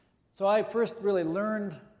So I first really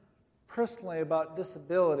learned personally about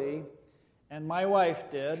disability, and my wife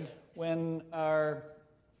did, when our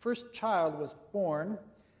first child was born.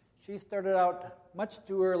 She started out much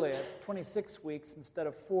too early at 26 weeks instead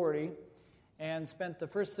of 40, and spent the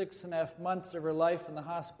first 6.5 months of her life in the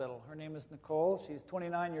hospital. Her name is Nicole. She's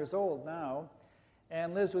 29 years old now,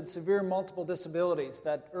 and lives with severe multiple disabilities.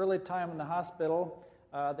 That early time in the hospital,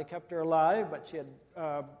 they kept her alive, but she had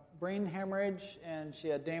brain hemorrhage, and she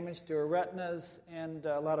had damage to her retinas and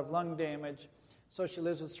a lot of lung damage. So she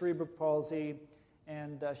lives with cerebral palsy,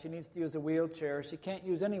 and she needs to use a wheelchair. She can't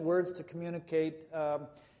use any words to communicate,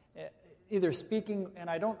 either speaking, and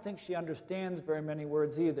I don't think she understands very many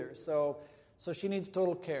words either. So she needs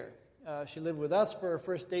total care. She lived with us for her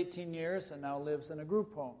first 18 years and now lives in a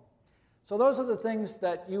group home. So those are the things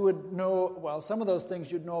that you would know, well, some of those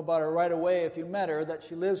things you'd know about her right away if you met her, that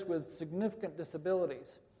she lives with significant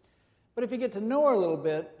disabilities. But if you get to know her a little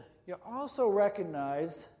bit, you also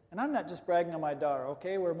recognize, and I'm not just bragging on my daughter,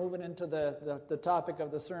 okay? We're moving into the topic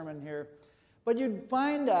of the sermon here. But you'd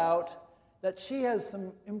find out that she has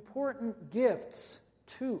some important gifts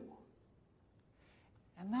too.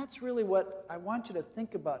 And that's really what I want you to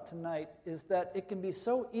think about tonight, is that it can be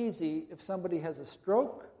so easy if somebody has a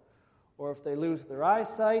stroke, or if they lose their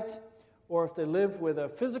eyesight, or if they live with a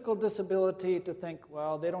physical disability, to think,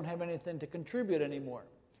 well, they don't have anything to contribute anymore.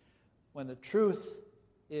 When the truth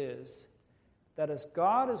is that as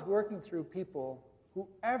God is working through people,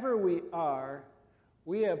 whoever we are,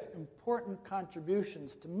 we have important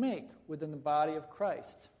contributions to make within the body of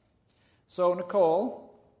Christ. So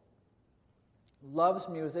Nicole loves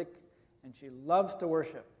music, and she loves to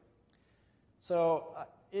worship. So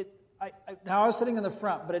now I was sitting in the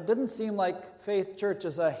front, but it didn't seem like Faith Church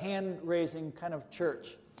is a hand-raising kind of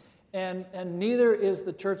church. And neither is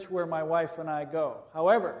the church where my wife and I go.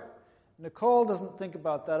 However, Nicole doesn't think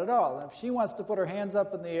about that at all. And if she wants to put her hands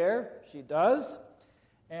up in the air, she does.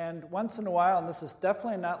 And once in a while, and this is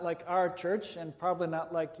definitely not like our church and probably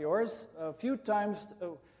not like yours, a few times,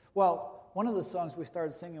 one of the songs we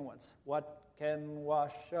started singing once, "What can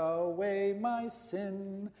wash away my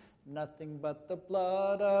sin? Nothing but the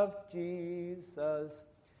blood of Jesus."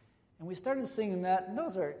 And we started singing that, and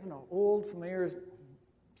those are, old, familiar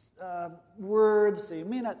words, so you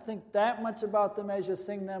may not think that much about them as you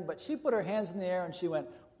sing them, but she put her hands in the air and she went,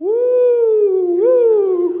 "Woo,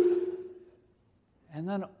 woo." And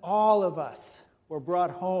then all of us were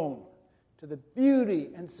brought home to the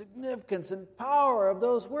beauty and significance and power of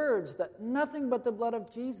those words, that nothing but the blood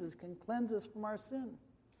of Jesus can cleanse us from our sin.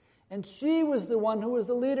 And she was the one who was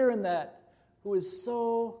the leader in that, who is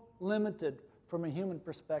so limited from a human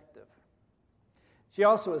perspective. She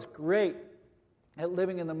also is great at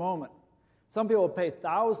living in the moment. Some people pay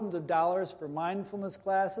thousands of dollars for mindfulness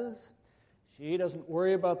classes. She doesn't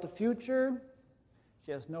worry about the future.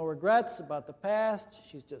 She has no regrets about the past.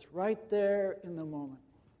 She's just right there in the moment.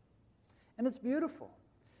 And it's beautiful.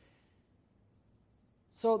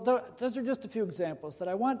 So those are just a few examples that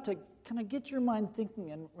I want to kind of get your mind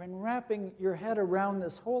thinking and wrapping your head around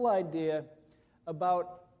this whole idea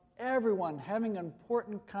about everyone having an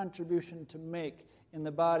important contribution to make in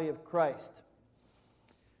the body of Christ.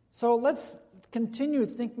 So let's continue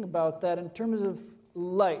thinking about that in terms of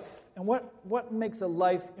life and what makes a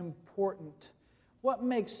life important. What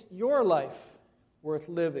makes your life worth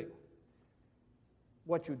living?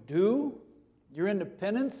 What you do, your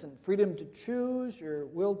independence and freedom to choose, your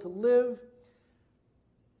will to live,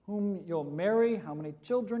 whom you'll marry, how many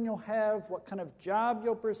children you'll have, what kind of job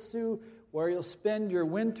you'll pursue, where you'll spend your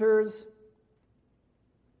winters.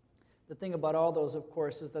 The thing about all those, of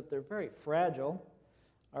course, is that they're very fragile.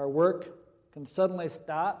 Our work can suddenly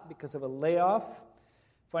stop because of a layoff.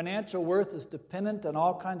 Financial worth is dependent on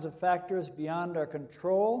all kinds of factors beyond our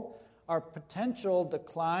control. Our potential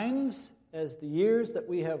declines as the years that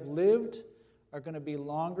we have lived are going to be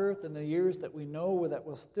longer than the years that we know that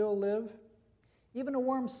we'll still live. Even a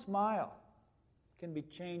warm smile can be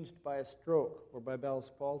changed by a stroke or by Bell's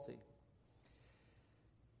palsy.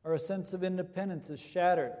 Our sense of independence is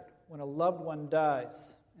shattered when a loved one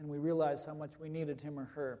dies and we realize how much we needed him or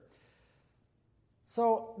her.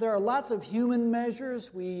 So there are lots of human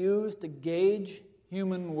measures we use to gauge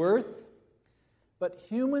human worth, but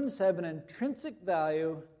humans have an intrinsic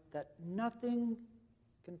value that nothing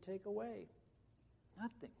can take away.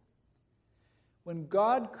 Nothing. When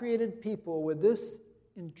God created people with this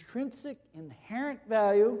intrinsic, inherent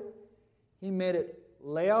value, He made it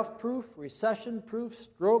layoff-proof, recession-proof,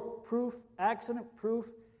 stroke-proof, accident-proof,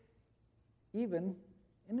 even,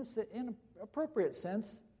 in an appropriate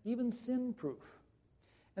sense, even sin-proof.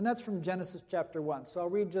 And that's from Genesis chapter 1. So I'll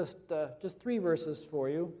read just 3 verses for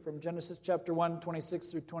you from Genesis chapter 1, 26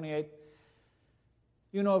 through 28.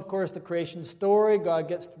 You know, of course, the creation story. God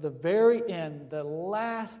gets to the very end, the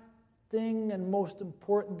last thing and most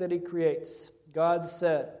important that he creates. God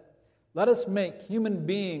said, "Let us make human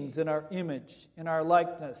beings in our image, in our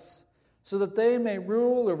likeness, so that they may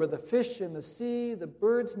rule over the fish in the sea, the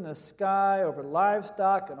birds in the sky, over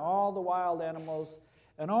livestock and all the wild animals,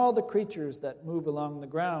 and all the creatures that move along the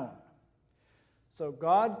ground." So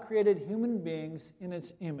God created human beings in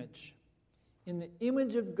his image. In the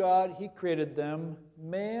image of God, he created them.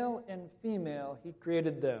 Male and female, he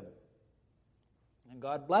created them. And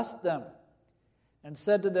God blessed them and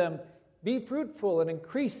said to them, "Be fruitful and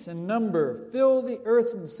increase in number. Fill the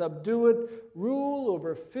earth and subdue it. Rule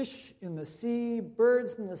over fish in the sea,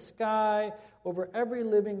 birds in the sky, over every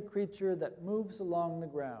living creature that moves along the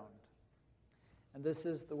ground." And this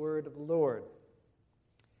is the word of the Lord.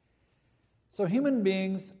 So human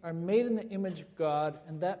beings are made in the image of God,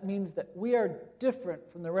 and that means that we are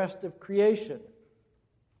different from the rest of creation.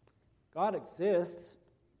 God exists,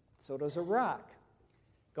 so does a rock.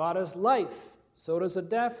 God is life, so does a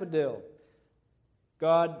daffodil.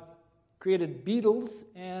 God created beetles,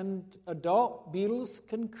 and adult beetles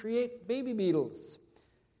can create baby beetles.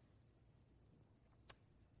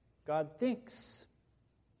 God thinks.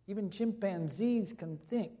 Even chimpanzees can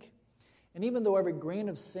think. And even though every grain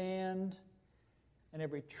of sand and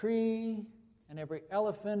every tree and every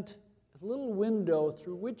elephant is a little window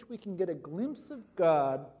through which we can get a glimpse of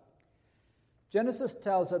God, Genesis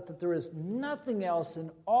tells us that there is nothing else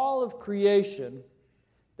in all of creation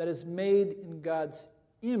that is made in God's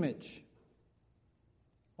image.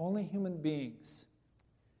 Only human beings.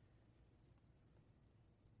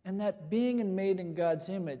 And that being and made in God's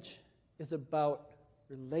image is about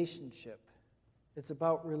relationship. It's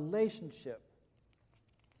about relationship.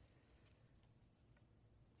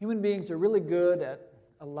 Human beings are really good at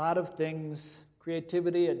a lot of things: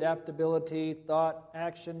 creativity, adaptability, thought,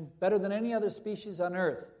 action, better than any other species on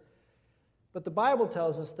earth. But the Bible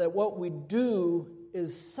tells us that what we do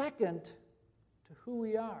is second to who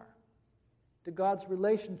we are, to God's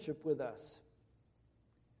relationship with us.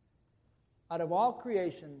 Out of all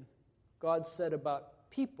creation, God said about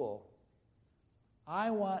people,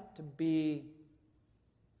 "I want to be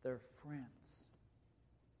their friends."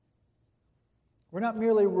 We're not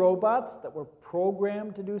merely robots that were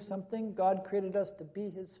programmed to do something. God created us to be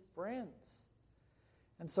his friends.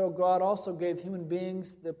 And so God also gave human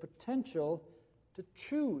beings the potential to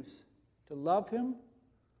choose to love him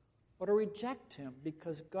or to reject him,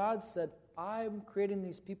 because God said, "I'm creating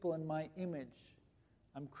these people in my image.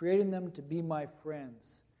 I'm creating them to be my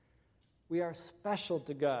friends." We are special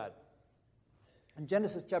to God. In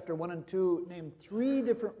Genesis chapter 1 and 2, name 3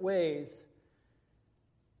 different ways,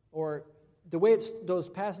 or the way those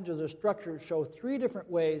passages are structured show 3 different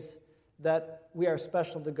ways that we are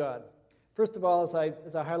special to God. First of all, as I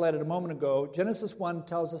highlighted a moment ago, Genesis 1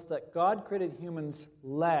 tells us that God created humans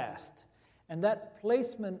last. And that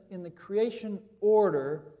placement in the creation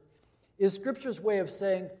order is Scripture's way of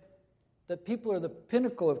saying that people are the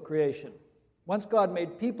pinnacle of creation. Once God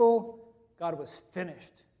made people, God was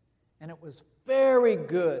finished. And it was very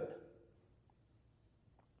good.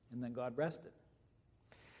 And then God rested.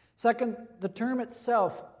 Second, the term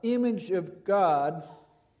itself, image of God,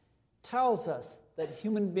 tells us that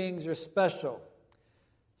human beings are special.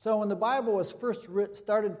 So when the Bible was first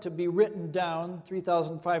started to be written down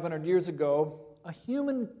 3,500 years ago, a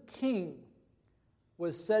human king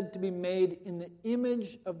was said to be made in the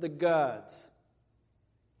image of the gods.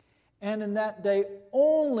 And in that day,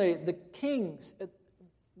 only the kings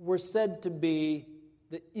were said to be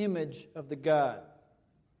the image of the God.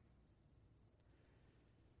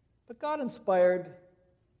 But God inspired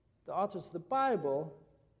the authors of the Bible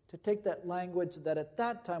to take that language that at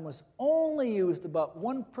that time was only used about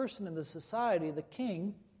one person in the society, the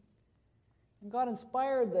king, and God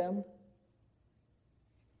inspired them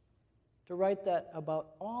to write that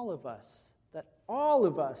about all of us, that all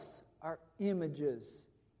of us are images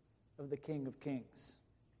of the King of Kings.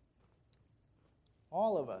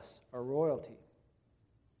 All of us are royalty.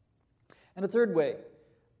 And a third way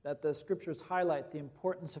that the Scriptures highlight the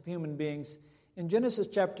importance of human beings, in Genesis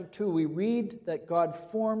chapter 2, we read that God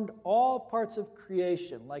formed all parts of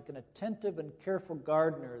creation like an attentive and careful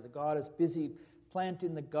gardener. The God is busy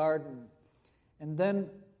planting the garden. And then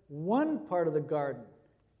one part of the garden,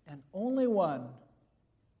 and only one,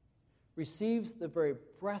 receives the very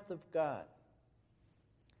breath of God.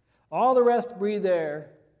 All the rest breathe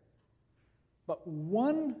air, but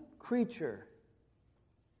one creature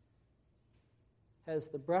has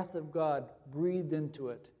the breath of God breathed into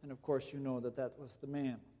it. And of course, you know that that was the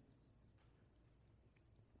man.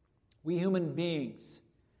 We human beings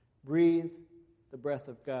breathe the breath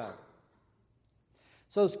of God.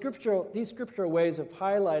 So these scriptural ways of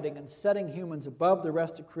highlighting and setting humans above the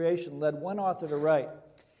rest of creation led one author to write,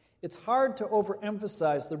 "It's hard to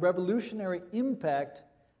overemphasize the revolutionary impact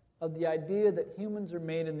of the idea that humans are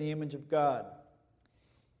made in the image of God.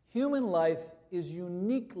 Human life is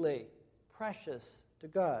uniquely precious to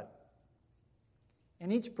God,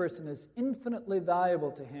 and each person is infinitely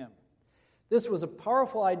valuable to Him. This was a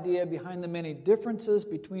powerful idea behind the many differences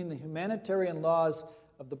between the humanitarian laws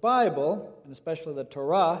of the Bible, and especially the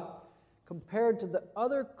Torah, compared to the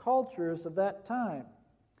other cultures of that time.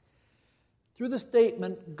 Through the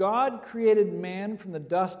statement, God created man from the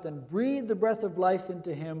dust and breathed the breath of life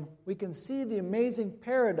into him, we can see the amazing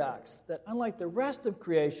paradox that unlike the rest of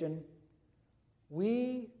creation,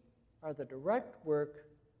 we are the direct work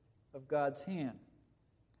of God's hand.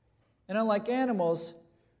 And unlike animals,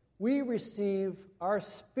 we receive our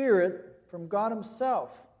spirit from God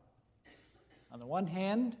Himself. On the one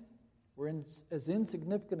hand, we're as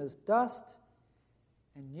insignificant as dust,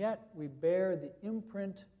 and yet we bear the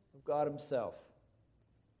imprint of God Himself.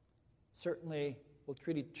 Certainly, we'll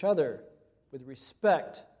treat each other with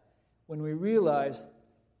respect when we realize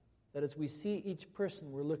that as we see each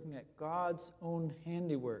person, we're looking at God's own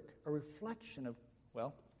handiwork, a reflection of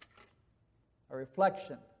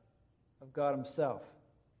God Himself.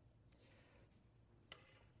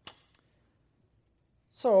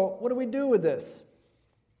 So, what do we do with this?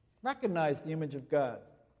 Recognize the image of God.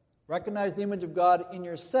 Recognize the image of God in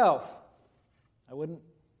yourself.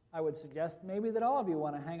 I would suggest maybe that all of you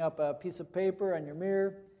want to hang up a piece of paper on your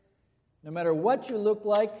mirror. No matter what you look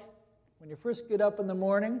like when you first get up in the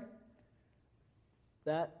morning,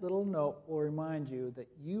 that little note will remind you that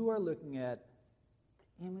you are looking at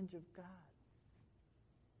the image of God.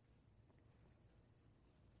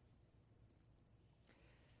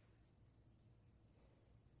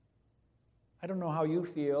 I don't know how you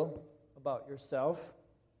feel about yourself.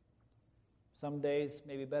 Some days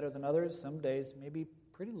may be better than others. Some days may be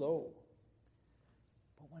pretty low.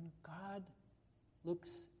 But when God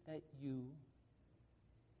looks at you,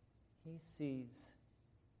 He sees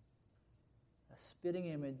a spitting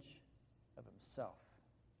image of Himself.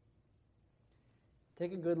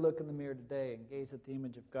 Take a good look in the mirror today and gaze at the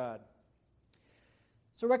image of God.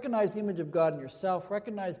 So recognize the image of God in yourself.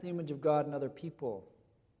 Recognize the image of God in other people.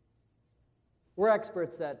 We're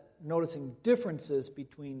experts at noticing differences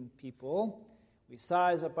between people. We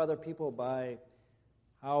size up other people by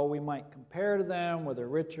how we might compare to them, whether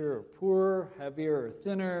richer or poorer, heavier or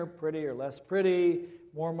thinner, pretty or less pretty,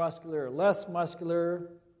 more muscular or less muscular.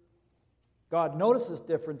 God notices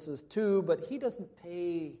differences too, but He doesn't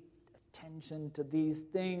pay attention to these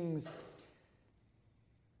things.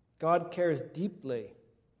 God cares deeply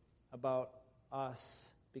about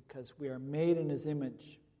us because we are made in His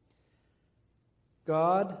image.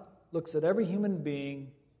 God looks at every human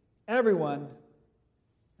being, everyone,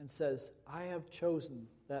 and says, I have chosen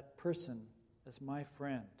that person as my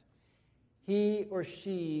friend. He or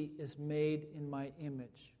she is made in my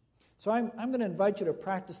image. So I'm going to invite you to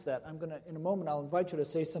practice that. In a moment, I'll invite you to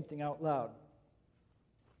say something out loud.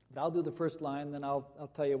 But I'll do the first line, then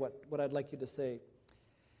I'll tell you what I'd like you to say.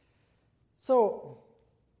 So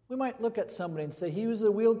we might look at somebody and say, he uses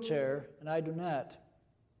a wheelchair and I do not.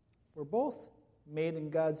 We're both made in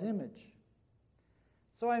God's image.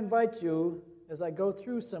 So I invite you, as I go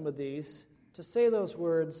through some of these, to say those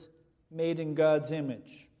words, made in God's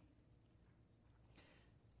image.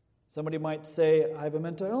 Somebody might say, I have a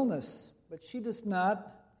mental illness, but she does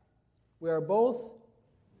not. We are both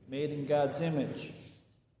made in God's image.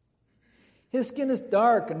 His skin is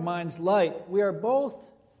dark and mine's light. We are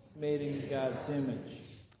both made in God's image.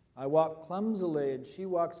 I walk clumsily and she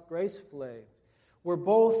walks gracefully. We're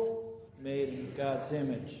both made in God's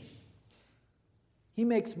image. He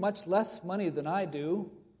makes much less money than I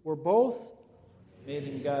do. We're both made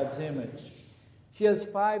in God's image. She has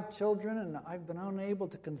 5 children and I've been unable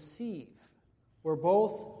to conceive. We're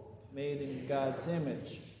both made in God's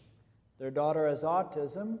image. Their daughter has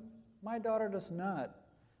autism. My daughter does not.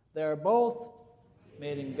 They are both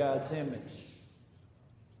made in God's image.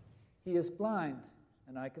 He is blind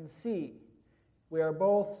and I can see. We are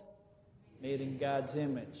both made in God's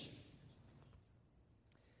image.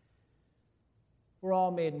 We're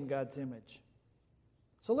all made in God's image.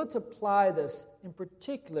 So let's apply this in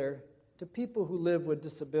particular to people who live with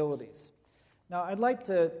disabilities. Now, I'd like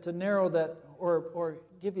to narrow that or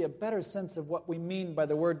give you a better sense of what we mean by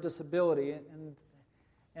the word disability.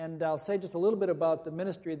 And I'll say just a little bit about the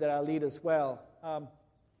ministry that I lead as well.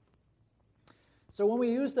 So when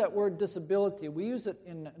we use that word disability, we use it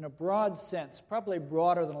in a broad sense, probably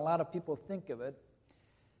broader than a lot of people think of it.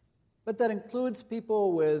 But that includes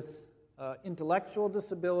people with intellectual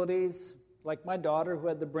disabilities, like my daughter who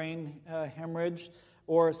had the brain hemorrhage,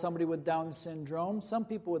 or somebody with Down syndrome. Some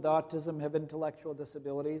people with autism have intellectual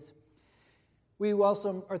disabilities. We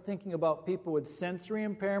also are thinking about people with sensory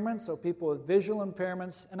impairments, so people with visual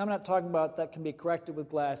impairments. And I'm not talking about that can be corrected with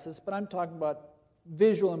glasses, but I'm talking about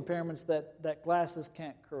visual impairments that glasses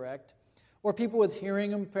can't correct. Or people with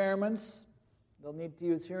hearing impairments. They'll need to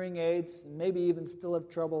use hearing aids and maybe even still have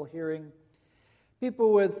trouble hearing.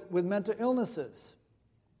 People with mental illnesses.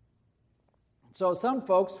 So some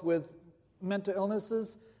folks with mental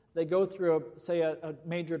illnesses, they go through, a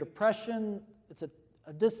major depression. It's a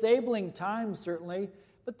disabling time, certainly,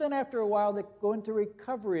 but then after a while they go into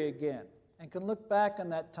recovery again and can look back on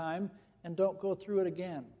that time and don't go through it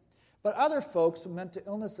again. But other folks with mental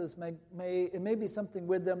illnesses it may be something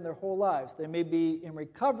with them their whole lives. They may be in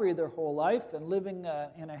recovery their whole life and living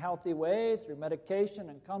in a healthy way through medication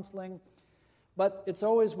and counseling, but it's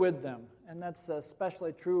always with them. And that's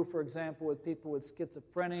especially true, for example, with people with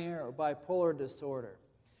schizophrenia or bipolar disorder.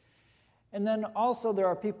 And then also there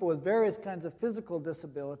are people with various kinds of physical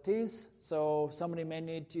disabilities. So somebody may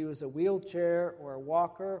need to use a wheelchair or a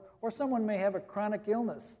walker, or someone may have a chronic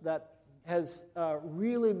illness that has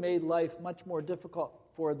really made life much more difficult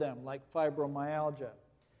for them, like fibromyalgia.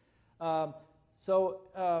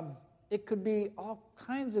 It could be all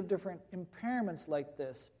kinds of different impairments like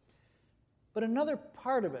this. But another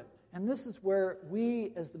part of it, and this is where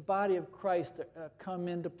we as the body of Christ come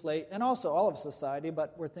into play, and also all of society,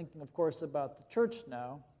 but we're thinking, of course, about the church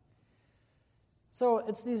now. So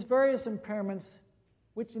it's these various impairments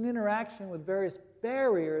which in interaction with various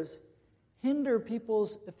barriers hinder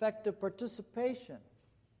people's effective participation.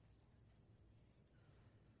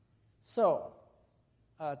 So,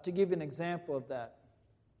 to give you an example of that,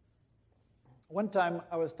 one time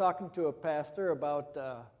I was talking to a pastor about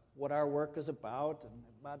what our work is about and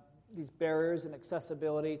about these barriers and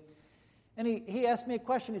accessibility. And he asked me a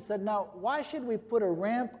question. He said, now, why should we put a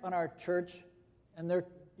ramp on our church? And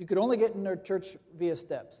you could only get in our church via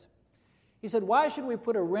steps. He said, why should we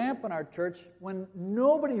put a ramp on our church when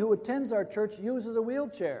nobody who attends our church uses a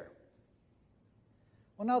wheelchair?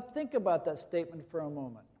 Well, now think about that statement for a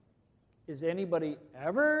moment. Is anybody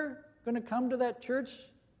ever going to come to that church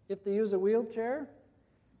if they use a wheelchair?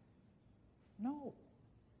 No.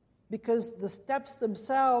 Because the steps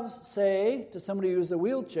themselves say to somebody who uses a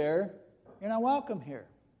wheelchair, you're not welcome here.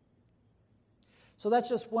 So that's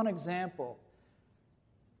just one example.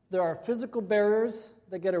 There are physical barriers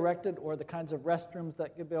that get erected, or the kinds of restrooms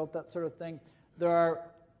that get built, that sort of thing. There are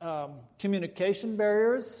communication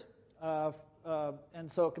barriers,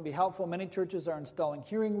 and so it can be helpful. Many churches are installing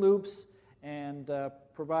hearing loops and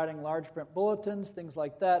providing large print bulletins, things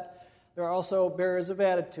like that. There are also barriers of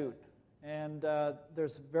attitude, and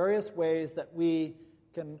there's various ways that we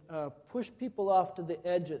can push people off to the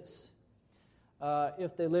edges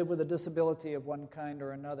if they live with a disability of one kind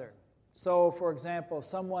or another. So, for example,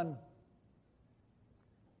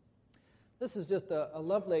 this is just a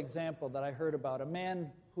lovely example that I heard about, a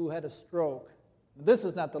man who had a stroke. This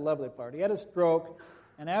is not the lovely part. He had a stroke,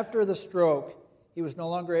 and after the stroke, he was no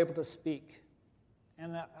longer able to speak.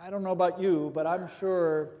 And I don't know about you, but I'm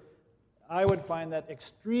sure I would find that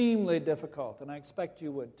extremely difficult, and I expect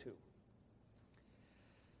you would too.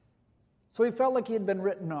 So he felt like he had been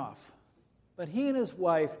written off. But he and his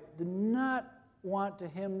wife did not want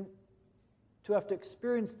him to have to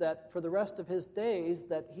experience that for the rest of his days,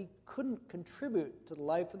 that he couldn't contribute to the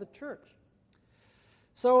life of the church.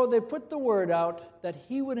 So they put the word out that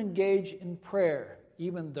he would engage in prayer.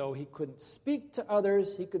 Even though he couldn't speak to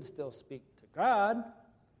others, he could still speak to God.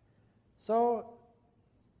 So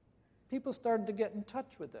people started to get in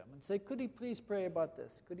touch with them and say, could he please pray about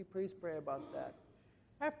this? Could he please pray about that?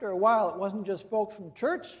 After a while, it wasn't just folks from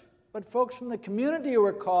church, but folks from the community who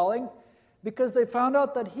were calling, because they found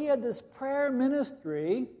out that he had this prayer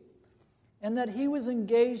ministry and that he was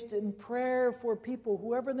engaged in prayer for people,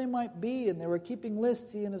 whoever they might be, and they were keeping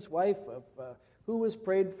lists, he and his wife, of who was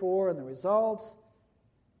prayed for and the results.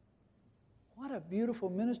 What a beautiful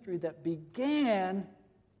ministry that began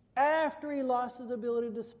after he lost his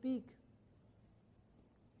ability to speak.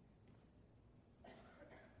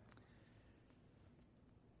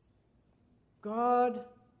 God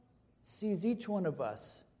sees each one of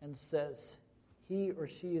us and says, he or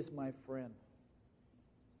she is my friend.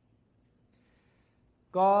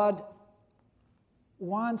 God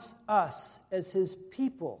wants us as his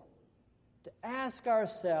people to ask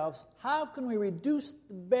ourselves, how can we reduce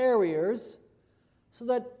the barriers so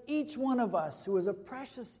that each one of us who is a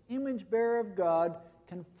precious image bearer of God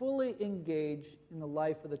can fully engage in the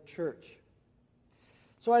life of the church.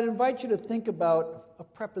 So I'd invite you to think about a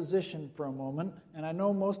preposition for a moment. And I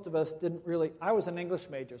know most of us didn't really, I was an English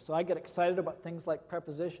major, so I get excited about things like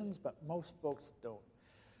prepositions, but most folks don't.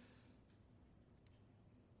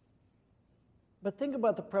 But think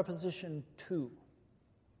about the preposition to.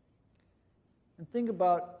 And think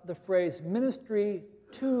about the phrase ministry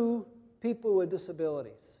to people with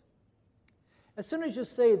disabilities. As soon as you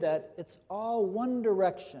say that, it's all one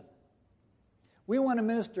direction. We want to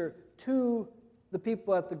minister to the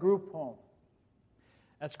people at the group home.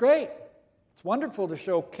 That's great. It's wonderful to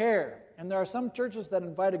show care. And there are some churches that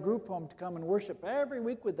invite a group home to come and worship every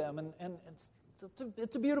week with them, and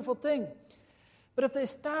it's a beautiful thing. But if they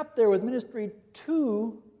stop there with ministry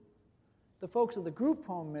to the folks at the group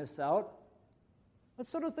home miss out, but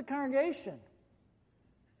so does the congregation.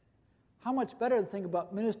 How much better to think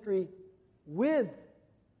about ministry with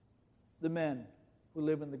the men who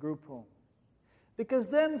live in the group home. Because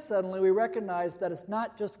then suddenly we recognize that it's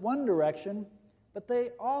not just one direction, but they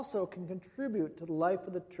also can contribute to the life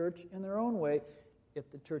of the church in their own way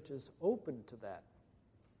if the church is open to that.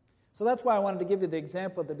 So that's why I wanted to give you the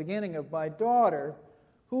example at the beginning of my daughter,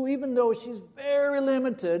 who, even though she's very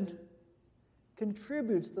limited,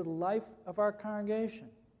 contributes to the life of our congregation.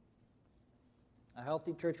 A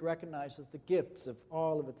healthy church recognizes the gifts of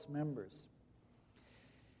all of its members.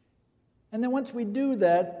 And then once we do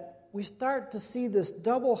that, we start to see this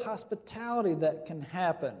double hospitality that can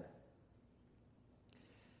happen.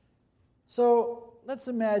 So let's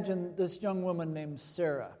imagine this young woman named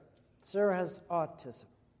Sarah. Sarah has autism.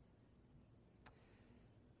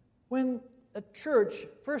 When a church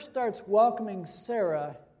first starts welcoming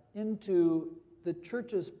Sarah into the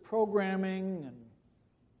church's programming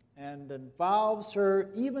and involves her,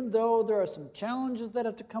 even though there are some challenges that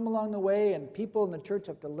have to come along the way and people in the church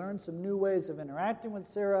have to learn some new ways of interacting with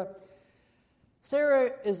Sarah,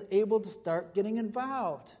 Sarah is able to start getting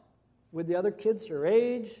involved with the other kids her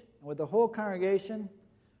age and with the whole congregation.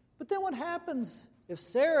 But then what happens if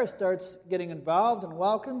Sarah starts getting involved and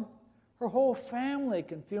welcome? Her whole family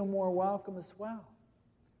can feel more welcome as well.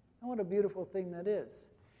 And what a beautiful thing that is.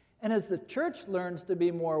 And as the church learns to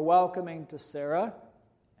be more welcoming to Sarah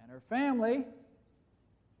and her family,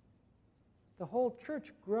 the whole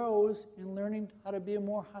church grows in learning how to be a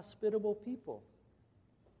more hospitable people.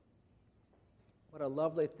 What a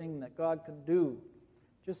lovely thing that God can do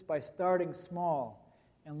just by starting small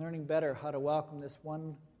and learning better how to welcome this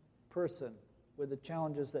one person with the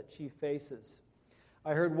challenges that she faces.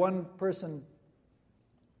 I heard one person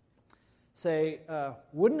say,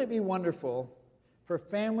 wouldn't it be wonderful for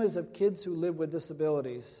families of kids who live with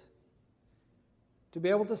disabilities to be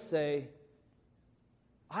able to say,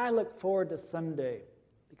 I look forward to Sunday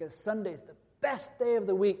because Sunday is the best day of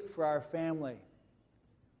the week for our family.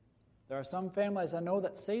 There are some families I know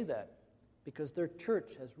that say that because their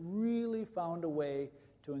church has really found a way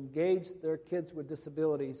to engage their kids with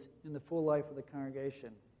disabilities in the full life of the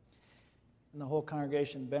congregation. And the whole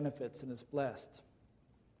congregation benefits and is blessed.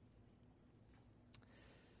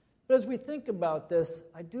 But as we think about this,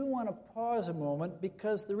 I do want to pause a moment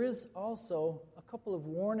because there is also a couple of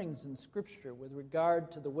warnings in Scripture with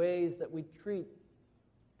regard to the ways that we treat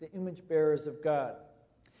the image bearers of God.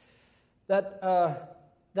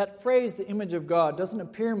 That phrase, the image of God, doesn't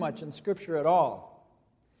appear much in Scripture at all.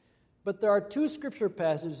 But there are two Scripture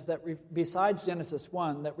passages that, besides Genesis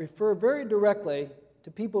 1, that refer very directly to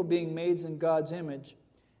people being made in God's image,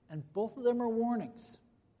 and both of them are warnings.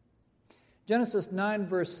 Genesis 9,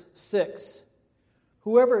 verse 6,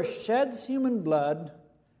 whoever sheds human blood,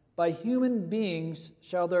 by human beings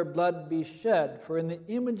shall their blood be shed, for in the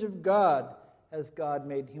image of God has God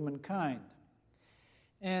made humankind.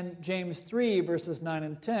 And James 3, verses 9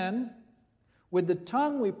 and 10, with the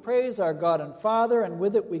tongue we praise our God and Father, and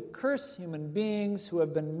with it we curse human beings who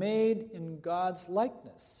have been made in God's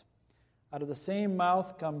likeness. Out of the same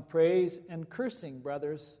mouth come praise and cursing,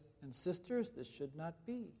 brothers and sisters. This should not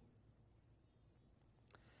be.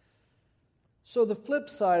 So the flip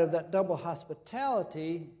side of that double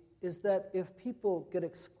hospitality is that if people get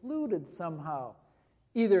excluded somehow,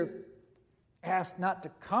 either asked not to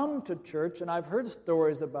come to church, and I've heard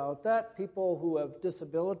stories about that, people who have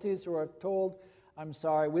disabilities who are told, I'm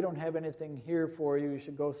sorry, we don't have anything here for you, you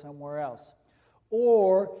should go somewhere else.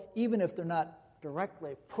 Or even if they're not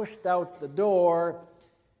directly pushed out the door,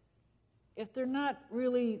 if they're not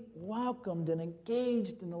really welcomed and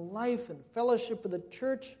engaged in the life and fellowship of the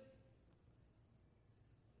church,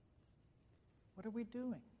 what are we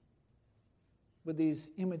doing with these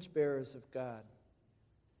image bearers of God?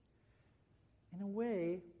 in a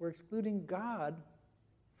way, we're excluding God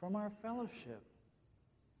from our fellowship.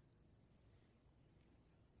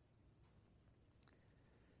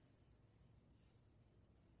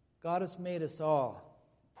 God has made us all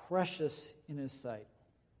precious in His sight.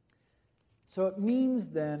 So it means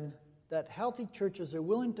then that healthy churches are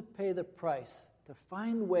willing to pay the price to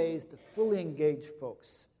find ways to fully engage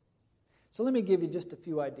folks. So let me give you just a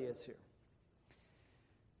few ideas here.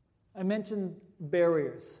 I mentioned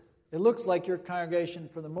barriers. It looks like your congregation,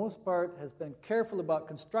 for the most part, has been careful about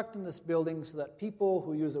constructing this building so that people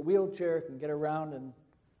who use a wheelchair can get around, and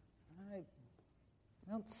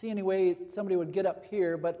I don't see any way somebody would get up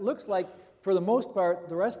here, but it looks like, for the most part,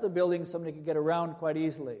 the rest of the building, somebody can get around quite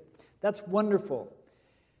easily. That's wonderful.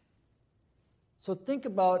 So think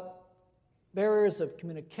about barriers of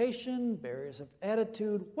communication, barriers of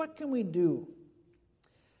attitude. What can we do?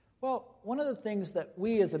 Well, one of the things that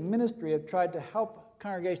we as a ministry have tried to help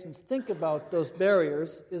congregations think about those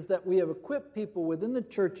barriers is that we have equipped people within the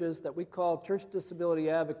churches that we call church disability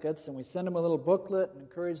advocates, and we send them a little booklet and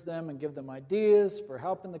encourage them and give them ideas for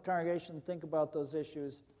helping the congregation think about those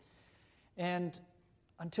issues. And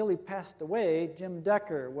until he passed away, Jim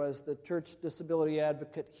Decker was the church disability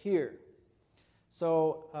advocate here.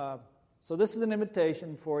 So this is an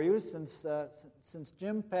invitation for you. Since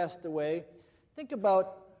Jim passed away, think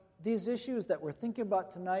about these issues that we're thinking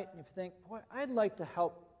about tonight, and if you think, boy, I'd like to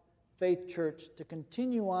help Faith Church to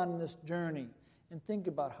continue on this journey and think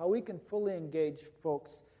about how we can fully engage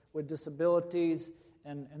folks with disabilities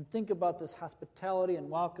and think about this hospitality and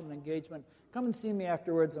welcome and engagement, come and see me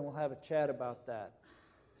afterwards and we'll have a chat about that.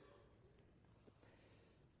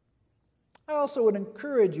 I also would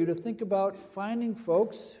encourage you to think about finding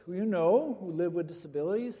folks who you know who live with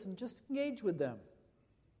disabilities and just engage with them.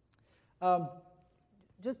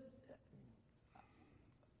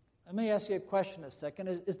 Let me ask you a question a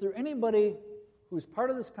second. Is there anybody who's part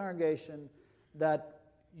of this congregation that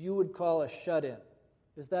you would call a shut-in?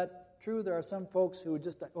 Is that true? There are some folks who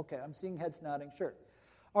just, okay, I'm seeing heads nodding, sure.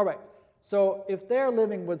 All right, so if they're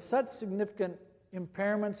living with such significant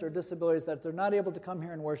impairments or disabilities that they're not able to come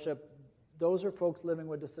here and worship, those are folks living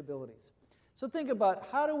with disabilities. So think about,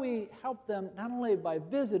 how do we help them not only by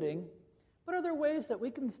visiting, but are there ways that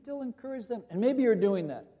we can still encourage them? And maybe you're doing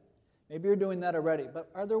that. Maybe you're doing that already. But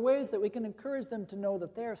are there ways that we can encourage them to know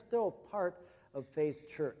that they are still part of Faith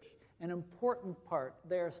Church? An important part.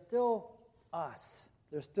 They are still us.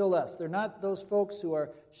 They're still us. They're not those folks who are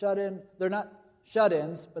shut in. They're not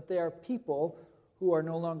shut-ins, but they are people who are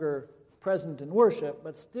no longer present in worship,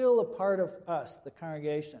 but still a part of us, the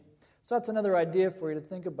congregation. So that's another idea for you to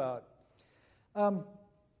think about.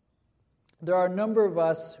 There are a number of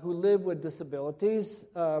us who live with disabilities.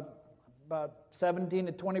 About 17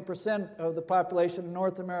 to 20% of the population in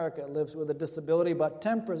North America lives with a disability. About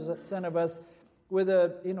 10% of us with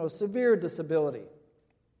a severe disability.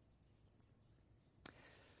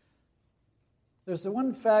 There's the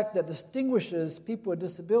one fact that distinguishes people with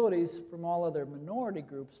disabilities from all other minority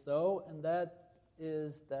groups, though, and that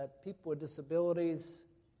is that people with disabilities,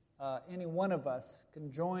 any one of us, can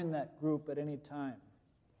join that group at any time.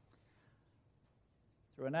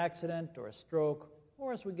 Through an accident or a stroke,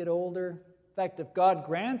 or as we get older. In fact, if God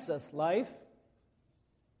grants us life,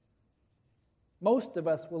 most of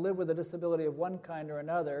us will live with a disability of one kind or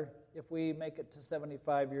another if we make it to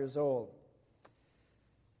 75 years old.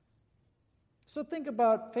 So think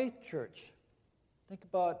about Faith Church. Think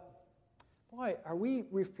about, boy, are we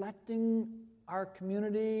reflecting our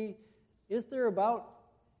community? Is there about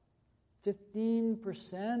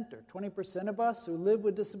 15% or 20% of us who live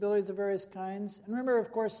with disabilities of various kinds? And remember,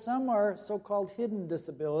 of course, some are so-called hidden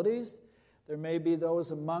disabilities. There may be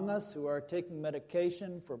those among us who are taking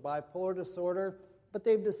medication for bipolar disorder, but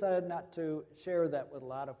they've decided not to share that with a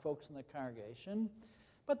lot of folks in the congregation.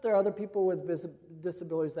 But there are other people with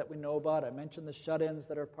disabilities that we know about. I mentioned the shut-ins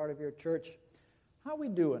that are part of your church. How are we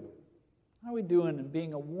doing? How are we doing in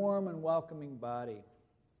being a warm and welcoming body?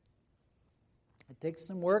 It takes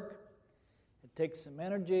some work. It takes some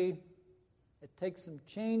energy. It takes some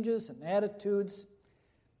changes and attitudes.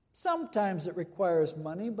 Sometimes it requires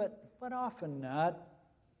money, but often not.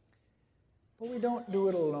 But we don't do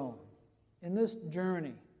it alone. In this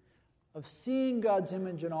journey of seeing God's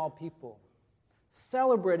image in all people,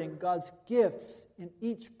 celebrating God's gifts in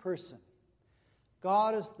each person,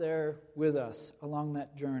 God is there with us along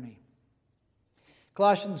that journey.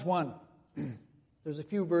 Colossians 1. There's a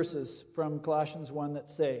few verses from Colossians 1 that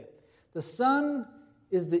say, "The Son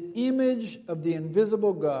is the image of the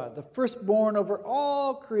invisible God, the firstborn over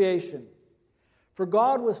all creation. For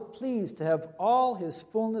God was pleased to have all His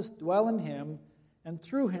fullness dwell in Him, and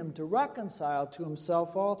through him to reconcile to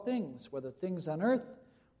himself all things, whether things on earth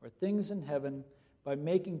or things in heaven, by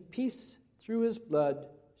making peace through his blood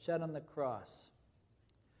shed on the cross.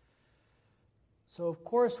 So, of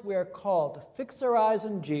course, we are called to fix our eyes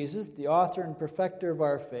on Jesus, the author and perfecter of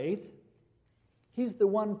our faith. He's the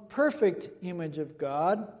one perfect image of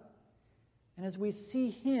God. And as we see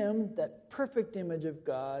him, that perfect image of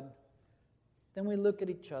God, then we look at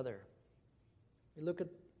each other. We look at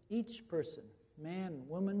each person, man,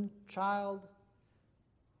 woman, child,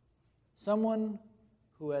 someone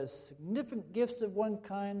who has significant gifts of one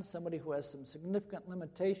kind, somebody who has some significant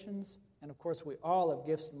limitations, and of course we all have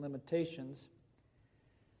gifts and limitations,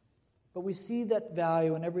 but we see that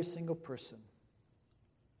value in every single person.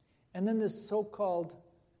 And then this so-called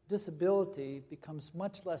disability becomes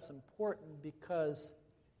much less important because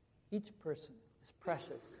each person is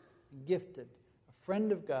precious and gifted, a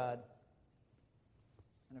friend of God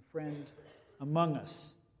and a friend among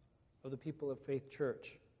us of the people of Faith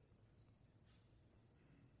Church.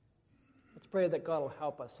 Let's pray that God will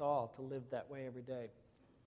help us all to live that way every day.